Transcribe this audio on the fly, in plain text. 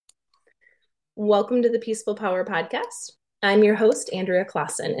Welcome to the Peaceful Power Podcast. I'm your host, Andrea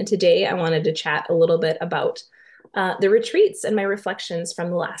Clausen, and today I wanted to chat a little bit about the retreats and my reflections from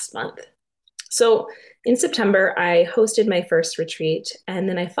the last month. So, in September, I hosted my first retreat, and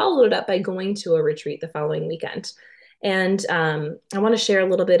then I followed it up by going to a retreat the following weekend. And I want to share a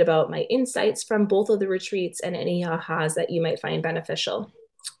little bit about my insights from both of the retreats and any ahas that you might find beneficial.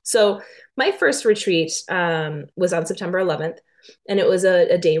 So, my first retreat was on September 11th, and it was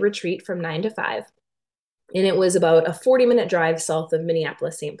a day retreat from 9 to 5. And it was about a 40-minute drive south of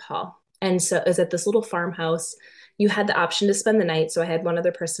Minneapolis, St. Paul. And so it was at this little farmhouse. You had the option to spend the night. So I had one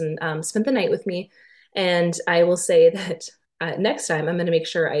other person spend the night with me. And I will say that next time I'm going to make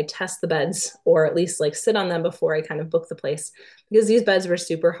sure I test the beds or at least like sit on them before I kind of book the place because these beds were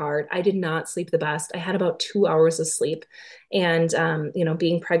super hard. I did not sleep the best. I had about 2 hours of sleep. And,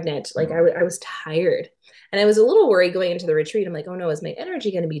 being pregnant, like I was tired. And I was a little worried going into the retreat. I'm like, oh no, is my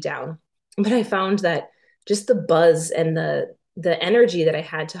energy going to be down? But I found that just the buzz and the energy that I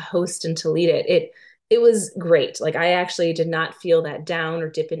had to host and to lead it was great. Like I actually did not feel that down or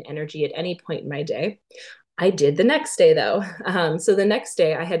dip in energy at any point in my day. I did the next day though. So the next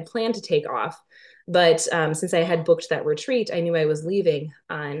day I had planned to take off, but since I had booked that retreat, I knew I was leaving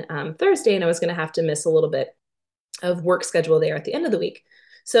on Thursday and I was going to have to miss a little bit of work schedule there at the end of the week.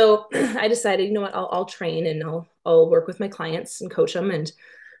 So I decided, you know what, I'll train and I'll work with my clients and coach them and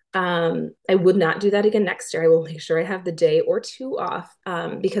I would not do that again next year. I will make sure I have the day or two off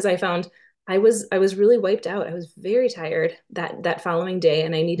because I found I was really wiped out. I was very tired that following day,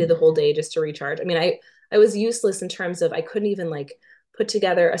 and I needed the whole day just to recharge. I mean, I was useless in terms of I couldn't even like put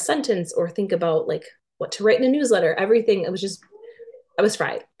together a sentence or think about like what to write in a newsletter. Everything it was just I was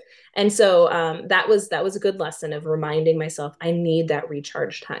fried. And so that was a good lesson of reminding myself I need that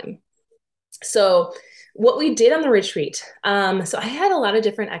recharge time. So what we did on the retreat, so I had a lot of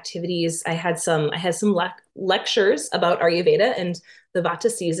different activities. I had some lectures about Ayurveda and the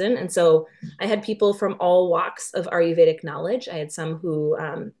Vata season, and so I had people from all walks of Ayurvedic knowledge. I had some who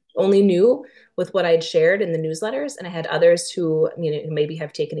only knew with what I'd shared in the newsletters, and I had others who maybe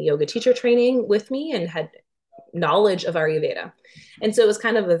have taken a yoga teacher training with me and had knowledge of Ayurveda. And so it was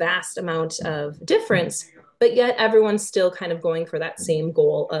kind of a vast amount of difference, but yet everyone's still kind of going for that same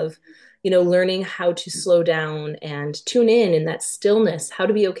goal of, learning how to slow down and tune in that stillness, how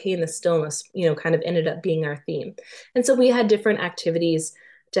to be okay in the stillness, kind of ended up being our theme. And so we had different activities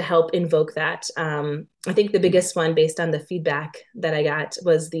to help invoke that. I think the biggest one, based on the feedback that I got,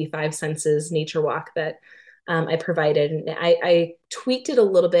 was the Five Senses nature walk that I provided. And I tweaked it a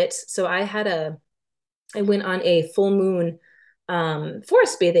little bit. So I went on a full moon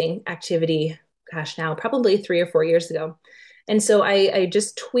forest bathing activity, gosh, now probably 3 or 4 years ago. And so I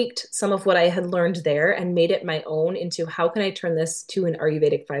just tweaked some of what I had learned there and made it my own into how can I turn this to an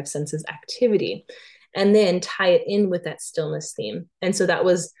Ayurvedic five senses activity and then tie it in with that stillness theme. And so that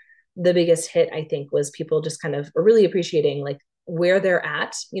was the biggest hit, I think, was people just kind of really appreciating like where they're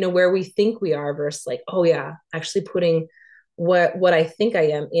at, where we think we are versus like, oh yeah, actually putting what I think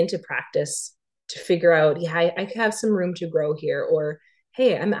I am into practice to figure out, yeah, I have some room to grow here, or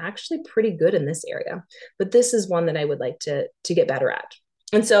hey, I'm actually pretty good in this area, but this is one that I would like to get better at.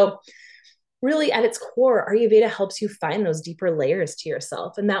 And so really at its core, Ayurveda helps you find those deeper layers to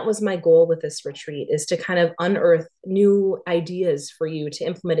yourself. And that was my goal with this retreat, is to kind of unearth new ideas for you to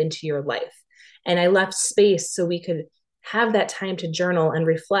implement into your life. And I left space so we could have that time to journal and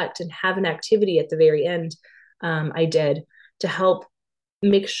reflect and have an activity at the very end. I did to help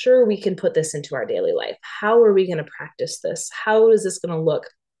make sure we can put this into our daily life. How are we going to practice this? How is this going to look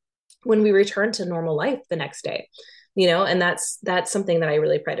when we return to normal life the next day? And that's something that I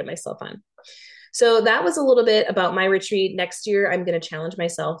really prided myself on. So that was a little bit about my retreat. Next year, I'm going to challenge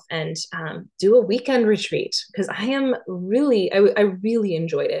myself and do a weekend retreat because I really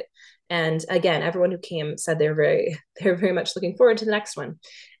enjoyed it. And again, everyone who came said they're very much looking forward to the next one.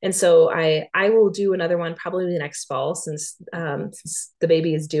 And so I will do another one probably the next fall since the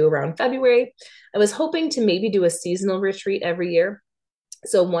baby is due around February. I was hoping to maybe do a seasonal retreat every year,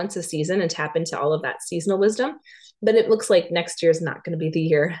 so once a season, and tap into all of that seasonal wisdom. But it looks like next year is not going to be the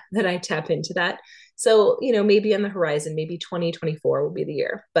year that I tap into that. So, maybe on the horizon, maybe 2024 will be the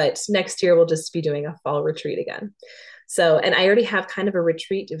year. But next year, we'll just be doing a fall retreat again. So, and I already have kind of a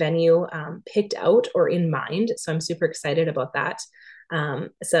retreat venue picked out or in mind. So I'm super excited about that. And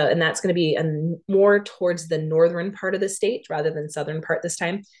that's going to be more towards the northern part of the state rather than southern part this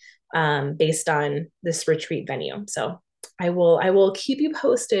time, based on this retreat venue. So I will keep you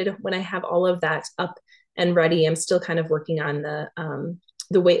posted when I have all of that up and ready. I'm still kind of working on the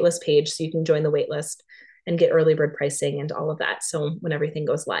waitlist page, so you can join the waitlist. and get early bird pricing and all of that. So when everything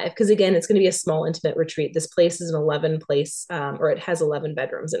goes live, because again, it's going to be a small, intimate retreat. This place is an 11 place, or it has 11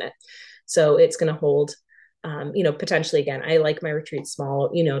 bedrooms in it. So it's going to hold, potentially, again, I like my retreat small,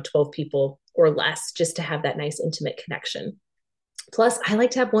 12 people or less, just to have that nice intimate connection. Plus, I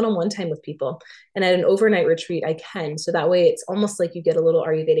like to have one-on-one time with people. And at an overnight retreat, I can. So that way it's almost like you get a little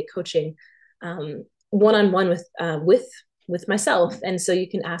Ayurvedic coaching one-on-one with myself. And so you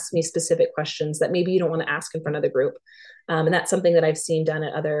can ask me specific questions that maybe you don't want to ask in front of the group. And that's something that I've seen done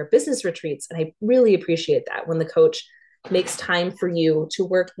at other business retreats. And I really appreciate that when the coach makes time for you to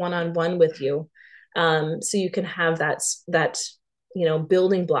work one-on-one with you. So you can have that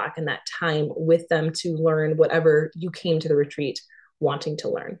building block and that time with them to learn whatever you came to the retreat wanting to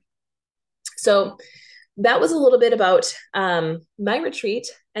learn. So that was a little bit about my retreat.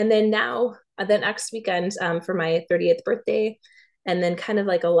 And then now, the next weekend for my 30th birthday, and then kind of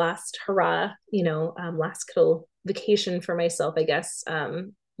like a last hurrah, last little vacation for myself, I guess,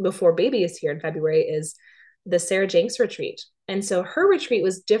 before baby is here in February, is the Sarah Jenks retreat. And so her retreat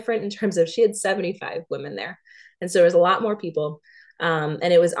was different in terms of she had 75 women there. And so there was a lot more people.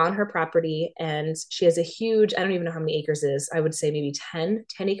 And it was on her property, and she has a huge, I don't even know how many acres it is. I would say maybe 10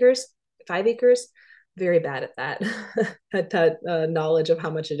 acres, 5 acres. Very bad at that, at that knowledge of how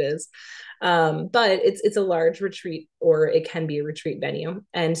much it is. But it's a large retreat, or it can be a retreat venue.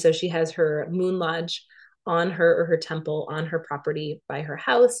 And so she has her moon lodge on her temple on her property by her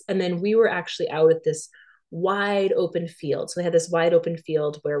house. And then we were actually out at this wide open field. So they had this wide open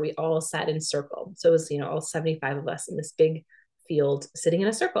field where we all sat in circle. So it was, all 75 of us in this big field sitting in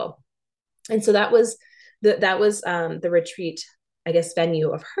a circle. And so that was the retreat, I guess,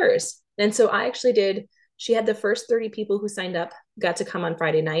 venue of hers. And so she had the first 30 people who signed up got to come on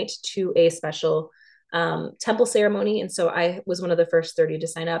Friday night to a special temple ceremony. And so I was one of the first 30 to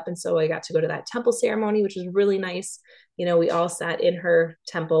sign up. And so I got to go to that temple ceremony, which was really nice. We all sat in her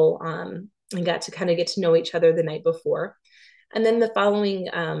temple and got to kind of get to know each other the night before. And then the following,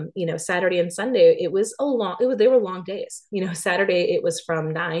 Saturday and Sunday, they were long days. Saturday, it was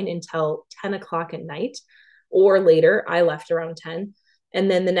from 9 until 10 o'clock at night or later. I left around 10. And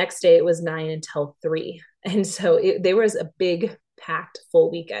then the next day it was 9 until 3. And so there was a big packed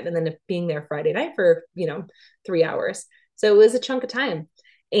full weekend. And then being there Friday night for, 3 hours. So it was a chunk of time.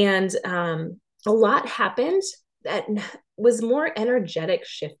 And a lot happened that was more energetic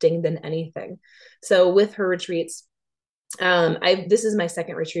shifting than anything. So with her retreats, this is my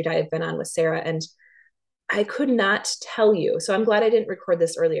second retreat I've been on with Sarah, and I could not tell you. So I'm glad I didn't record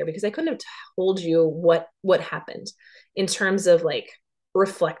this earlier, because I couldn't have told you what happened in terms of like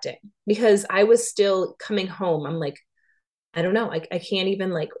reflecting, because I was still coming home. I'm like, I don't know. I can't even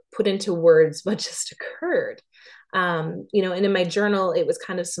like put into words what just occurred. And in my journal, it was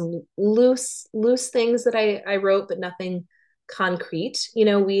kind of some loose things that I wrote, but nothing concrete.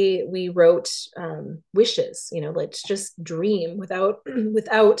 We wrote wishes, let's just dream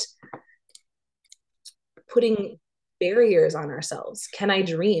without putting barriers on ourselves. Can I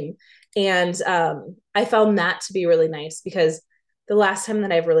dream? And I found that to be really nice, because the last time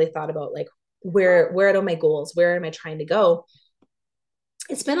that I've really thought about like where are my goals, where am I trying to go,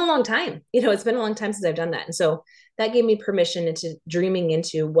 it's been a long time. It's been a long time since I've done that. And so that gave me permission into dreaming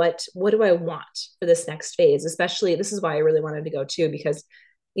into what do I want for this next phase. Especially, this is why I really wanted to go too, because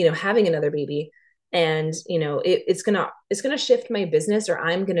having another baby, and it's gonna shift my business, or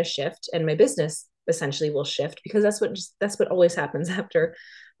I'm gonna shift, and my business essentially will shift, because that's what always happens after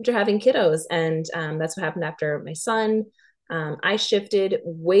having kiddos. And that's what happened after my son. I shifted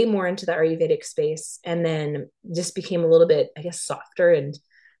way more into the Ayurvedic space, and then just became a little bit, I guess, softer and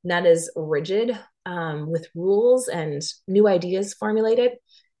not as rigid with rules and new ideas formulated.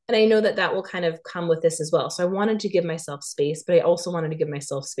 And I know that will kind of come with this as well. So I wanted to give myself space, but I also wanted to give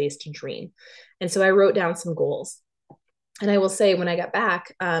myself space to dream. And so I wrote down some goals. And I will say, when I got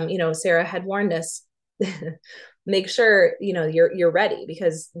back, Sarah had warned us, make sure, you're ready,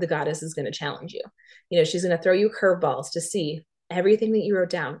 because the goddess is going to challenge you. She's going to throw you curveballs to see everything that you wrote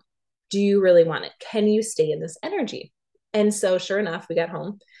down. Do you really want it? Can you stay in this energy? And so sure enough, we got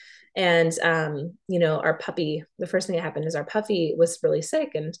home, and, our puppy, the first thing that happened is our puppy was really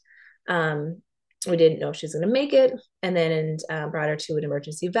sick, and we didn't know if she's going to make it. And then brought her to an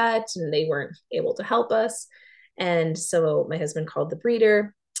emergency vet, and they weren't able to help us. And so my husband called the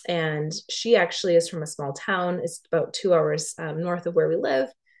breeder, and she actually is from a small town. It's about 2 hours north of where we live,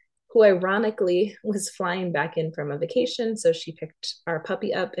 who ironically was flying back in from a vacation. So she picked our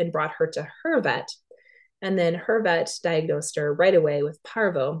puppy up and brought her to her vet. And then her vet diagnosed her right away with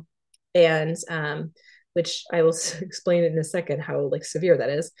parvo, and which I will explain in a second how like severe that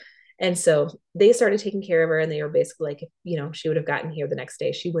is. And so they started taking care of her, and they were basically like, she would have gotten here the next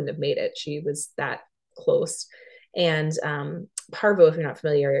day, she wouldn't have made it. She was that close. And parvo, if you're not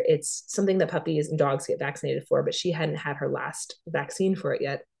familiar, it's something that puppies and dogs get vaccinated for, but she hadn't had her last vaccine for it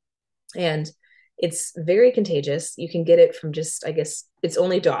yet. And it's very contagious. You can get it from just, I guess, it's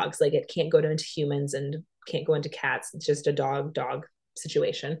only dogs. Like it can't go into humans and can't go into cats. It's just a dog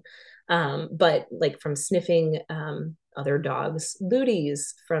situation. But like from sniffing other dogs'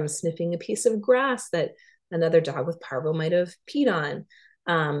 booties, from sniffing a piece of grass that another dog with parvo might have peed on.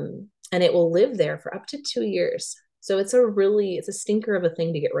 And it will live there for up to 2 years. So it's a stinker of a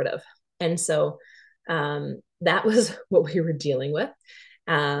thing to get rid of. And so that was what we were dealing with.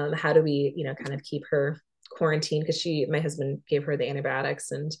 How do we, kind of keep her quarantined? Because my husband gave her the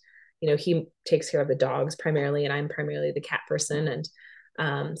antibiotics, and, he takes care of the dogs primarily, and I'm primarily the cat person.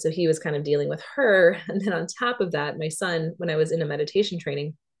 And so he was kind of dealing with her. And then on top of that, my son, when I was in a meditation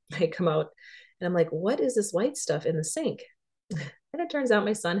training, I come out and I'm like, what is this white stuff in the sink? And it turns out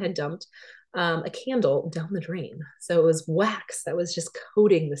my son had dumped a candle down the drain. So it was wax that was just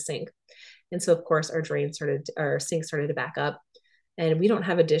coating the sink. And so, of course, our sink started to back up. And we don't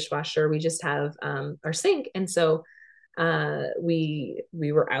have a dishwasher. We just have our sink. And so we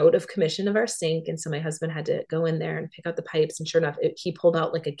were out of commission of our sink. And so my husband had to go in there and pick out the pipes. And sure enough, he pulled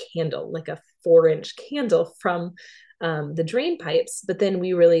out like a candle, like a 4-inch candle from the drain pipes. But then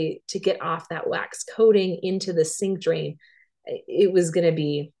to get off that wax coating into the sink drain, it was going to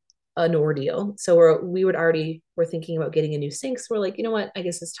be an ordeal. So we're thinking about getting a new sink. So we're like, you know what? I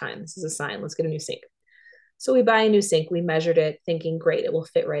guess it's time. This is a sign. Let's get a new sink. So we buy a new sink. We measured it thinking, great, it will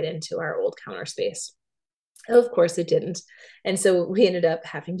fit right into our old counter space. Of course it didn't. And so we ended up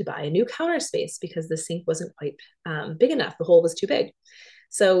having to buy a new counter space because the sink wasn't quite big enough. The hole was too big.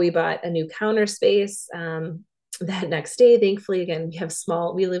 So we bought a new counter space. That next day, thankfully, again,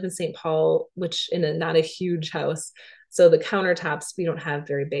 we live in St. Paul, which not a huge house. So the countertops, we don't have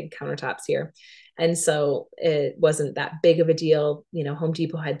very big countertops here. And so it wasn't that big of a deal. Home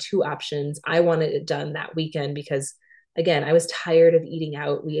Depot had 2 options. I wanted it done that weekend because, again, I was tired of eating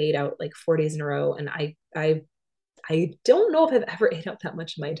out. We ate out like 4 days in a row. And I don't know if I've ever ate out that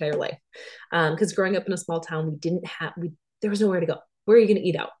much in my entire life. Because growing up in a small town, there was nowhere to go. Where are you going to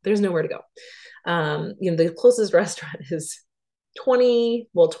eat out? There's nowhere to go. The closest restaurant is 20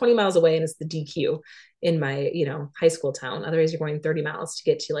 miles away, and it's the DQ in my, high school town. Otherwise, you're going 30 miles to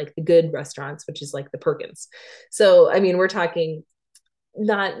get to like the good restaurants, which is like the Perkins. So, I mean, we're talking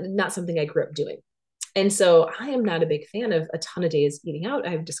not something I grew up doing. And so I am not a big fan of a ton of days eating out,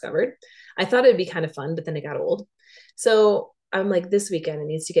 I've discovered. I thought it'd be kind of fun, but then it got old. So I'm like, this weekend it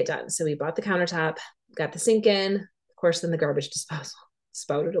needs to get done. So we bought the countertop, got the sink in. Of course, then the garbage disposal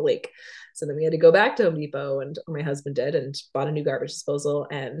spouted a leak. So then we had to go back to Home Depot, and my husband did, and bought a new garbage disposal,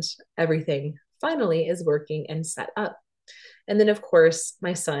 and everything finally is working and set up. And then, of course,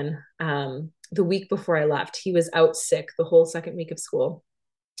 my son, the week before I left, he was out sick the whole second week of school.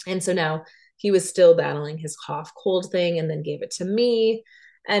 And so now he was still battling his cough cold thing, and then gave it to me.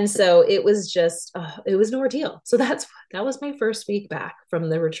 And so it was it was an ordeal. So that was my first week back from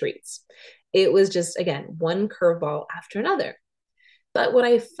the retreats. It was just, again, one curveball after another. But what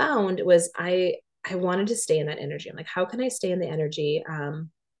I found was I wanted to stay in that energy. I'm like, how can I stay in the energy? And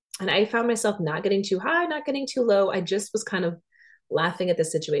I found myself not getting too high, not getting too low. I just was kind of laughing at the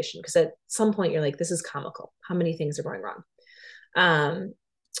situation because at some point you're like, this is comical. How many things are going wrong?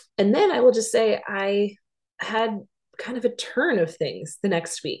 And then I will just say I had kind of a turn of things the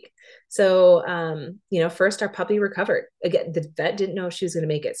next week. So, first our puppy recovered. Again, the vet didn't know if she was going to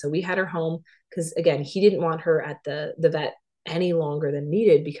make it. So we had her home because, again, he didn't want her at the vet any longer than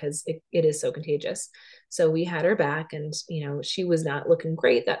needed because it is so contagious. So we had her back, and, she was not looking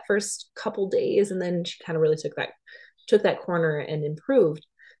great that first couple days. And then she kind of really took that corner and improved.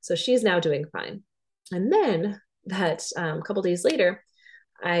 So she's now doing fine. And then that couple days later,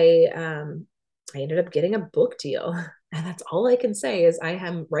 I ended up getting a book deal. And that's all I can say is I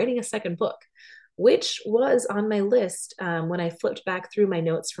am writing a second book, which was on my list when I flipped back through my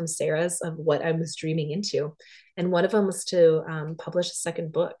notes from Sarah's of what I was dreaming into. And one of them was to publish a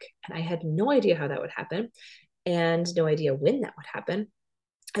second book. And I had no idea how that would happen and no idea when that would happen.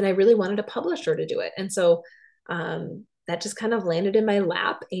 And I really wanted a publisher to do it. And so that just kind of landed in my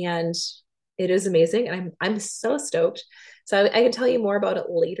lap, and it is amazing. And I'm so stoked. So I can tell you more about it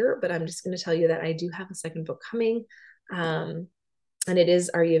later, but I'm just going to tell you that I do have a second book coming. And it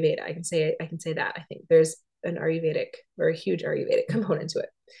is Ayurveda. I can say that. I think there's an Ayurvedic or a huge Ayurvedic component to it.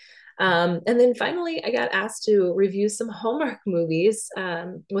 And then finally, I got asked to review some Hallmark movies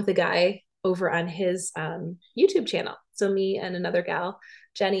with a guy over on his YouTube channel. So me and another gal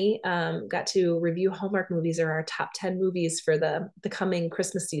Jenny, got to review Hallmark movies, or our top 10 movies for the coming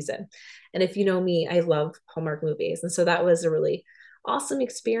Christmas season. And if you know me, I love Hallmark movies. And so that was a really awesome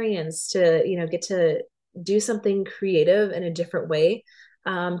experience to, get to do something creative in a different way,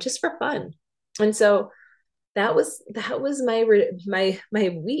 just for fun. And so that was my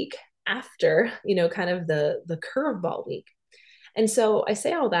week after, kind of the curveball week. And so I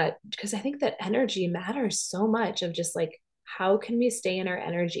say all that because I think that energy matters so much, of just like, how can we stay in our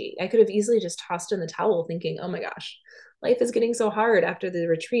energy? I could have easily just tossed in the towel thinking, oh my gosh, life is getting so hard after the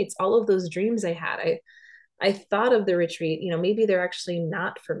retreats. All of those dreams I had, I thought of the retreat, maybe they're actually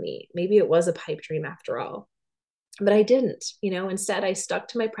not for me. Maybe it was a pipe dream after all. But I didn't, instead I stuck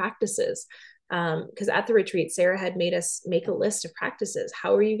to my practices. Because at the retreat, Sarah had made us make a list of practices.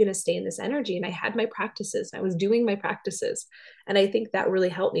 How are you going to stay in this energy? And I had my practices. I was doing my practices. And I think that really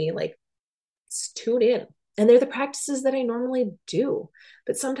helped me, like, tune in. And they're the practices that I normally do.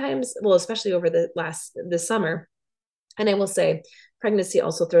 But sometimes, well, especially over the summer, and I will say, pregnancy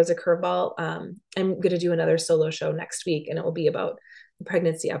also throws a curveball. I'm going to do another solo show next week, and it will be about the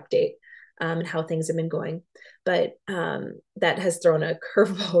pregnancy update, and how things have been going. But that has thrown a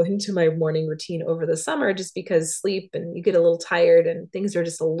curveball into my morning routine over the summer, just because sleep and you get a little tired and things are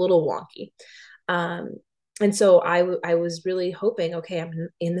just a little wonky. Um, and so I was really hoping, okay, I'm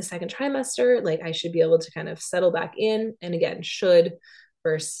in the second trimester, like I should be able to kind of settle back in. And again, should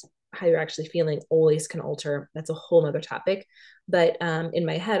versus how you're actually feeling always can alter. That's a whole nother topic. But in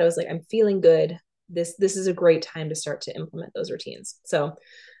my head, I was like, I'm feeling good. This is a great time to start to implement those routines. So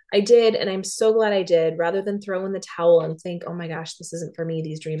I did, and I'm so glad I did, rather than throw in the towel and think, oh my gosh, this isn't for me.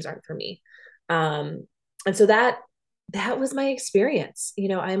 These dreams aren't for me. And so that was my experience.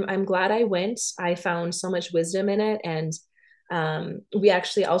 I'm glad I went. I found so much wisdom in it. And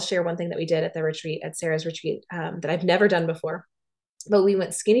I'll share one thing that we did at the retreat, at Sarah's retreat, that I've never done before. But we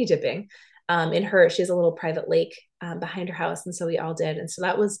went skinny dipping. She has a little private lake behind her house. And so we all did. And so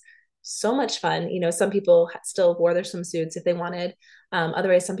that was so much fun. Some people still wore their swimsuits if they wanted.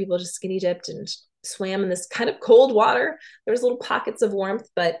 Otherwise, some people just skinny dipped and swam in this kind of cold water. There was little pockets of warmth,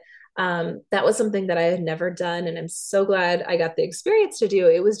 but that was something that I had never done. And I'm so glad I got the experience to do.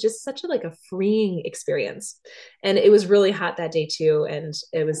 It was just such a freeing experience. And it was really hot that day too. And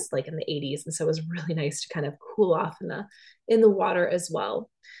it was like in the 80s. And so it was really nice to kind of cool off in the water as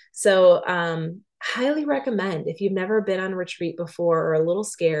well. So highly recommend, if you've never been on a retreat before or a little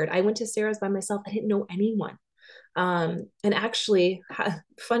scared. I went to Sarah's by myself. I didn't know anyone. And actually,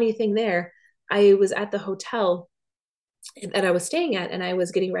 funny thing there, I was at the hotel that I was staying at, and I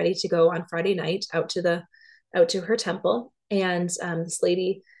was getting ready to go on Friday night out to her temple. And this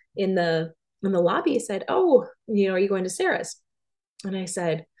lady in the lobby said, "Oh, are you going to Sarah's?" And I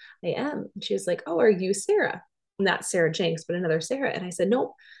said, "I am." And she was like, "Oh, are you Sarah?" Not Sarah Jenks, but another Sarah. And I said,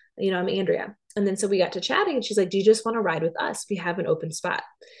 "Nope, I'm Andrea." And then so we got to chatting, and she's like, "Do you just want to ride with us? We have an open spot."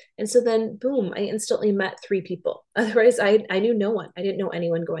 And so then, boom, I instantly met three people. Otherwise, I knew no one. I didn't know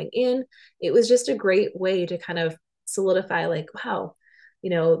anyone going in. It was just a great way to kind of solidify, like, wow,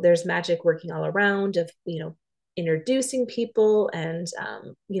 there's magic working all around, of, introducing people, and,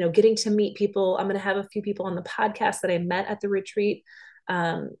 getting to meet people. I'm going to have a few people on the podcast that I met at the retreat,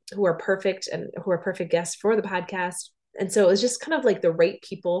 who are perfect, and who are perfect guests for the podcast. And so it was just kind of like the right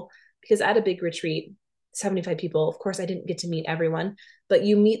people, because at a big retreat, 75 people, of course, I didn't get to meet everyone, but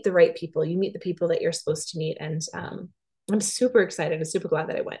you meet the right people. You meet the people that you're supposed to meet. And I'm super excited and super glad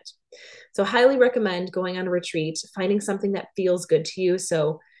that I went. So highly recommend going on a retreat, finding something that feels good to you.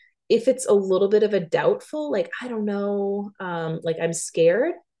 So if it's a little bit of a doubtful, like, I don't know, like I'm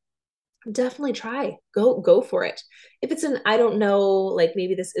scared, definitely try, go for it. If it's I don't know, like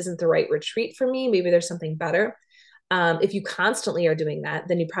maybe this isn't the right retreat for me, maybe there's something better. If you constantly are doing that,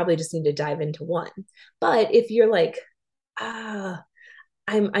 then you probably just need to dive into one. But if you're like, I'm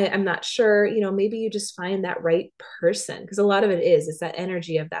not sure, maybe you just find that right person, because a lot of it's that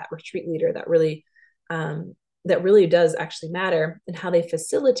energy of that retreat leader that really does actually matter, and how they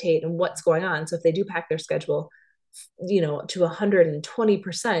facilitate and what's going on. So if they do pack their schedule, to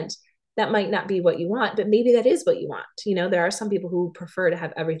 120%, that might not be what you want, but maybe that is what you want. There are some people who prefer to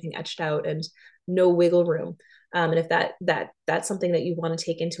have everything etched out and no wiggle room. And if that's something that you want to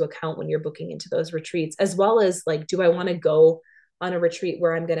take into account when you're booking into those retreats, as well as like, do I want to go on a retreat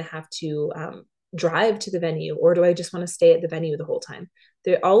where I'm going to have to drive to the venue, or do I just want to stay at the venue the whole time?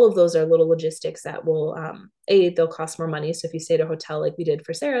 All of those are little logistics that will, they'll cost more money. So if you stay at a hotel like we did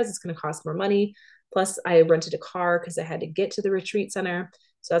for Sarah's, it's going to cost more money. Plus I rented a car because I had to get to the retreat center.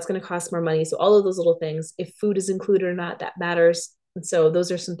 So that's going to cost more money. So all of those little things, if food is included or not, that matters. And so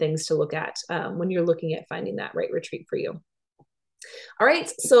those are some things to look at when you're looking at finding that right retreat for you. All right.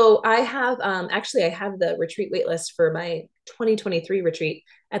 So I have actually I have the retreat waitlist for my 2023 retreat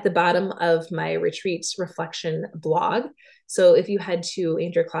at the bottom of my retreats reflection blog. So if you head to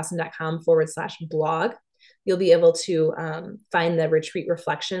andreaclausen.com/blog, you'll be able to find the retreat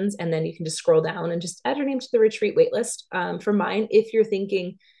reflections, and then you can just scroll down and just add your name to the retreat waitlist for mine. If you're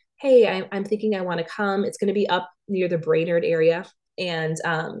thinking, hey, I'm thinking I want to come, it's going to be up near the Brainerd area. And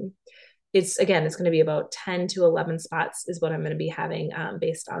it's going to be about 10 to 11 spots is what I'm going to be having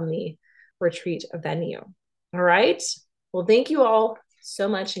based on the retreat venue. All right. Well, thank you all so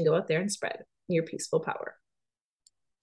much, and go out there and spread your peaceful power.